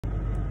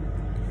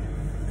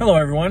Hello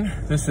everyone,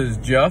 this is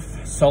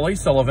Jeff Sully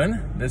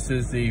Sullivan. This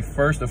is the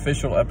first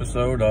official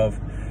episode of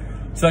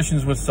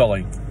Sessions with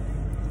Sully.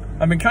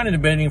 I've been kind of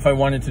debating if I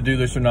wanted to do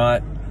this or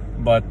not,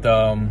 but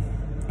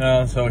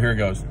so here it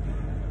goes.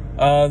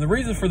 The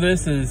reason for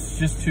this is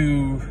just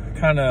to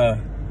kind of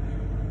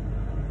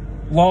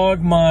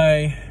log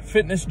my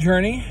fitness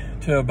journey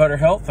to better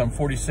health. I'm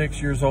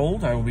 46 years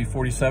old. I will be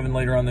 47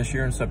 later on this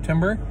year in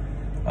September.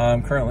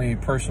 I'm currently a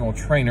personal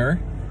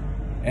trainer,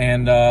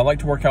 and I like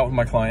to work out with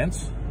my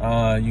clients.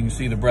 You can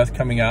see the breath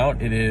coming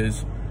out. It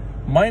is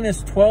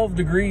minus 12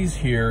 degrees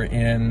here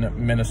in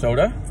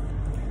Minnesota.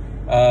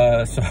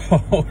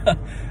 So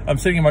I'm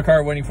sitting in my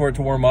car waiting for it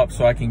to warm up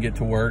so I can get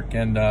to work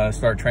and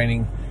start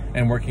training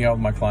and working out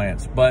with my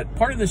clients. But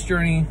part of this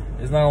journey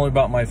is not only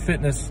about my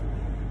fitness,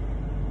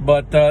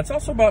 but it's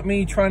also about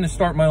me trying to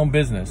start my own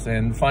business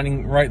and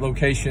finding right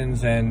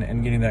locations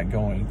and getting that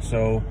going.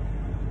 So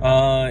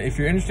if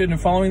you're interested in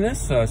following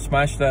this,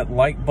 smash that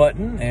like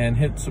button and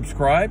hit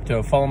subscribe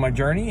to follow my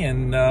journey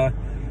and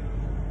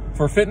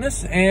for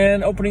fitness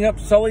and opening up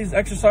Sully's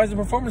Exercise and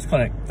Performance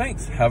Clinic.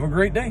 Thanks. Have a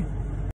great day.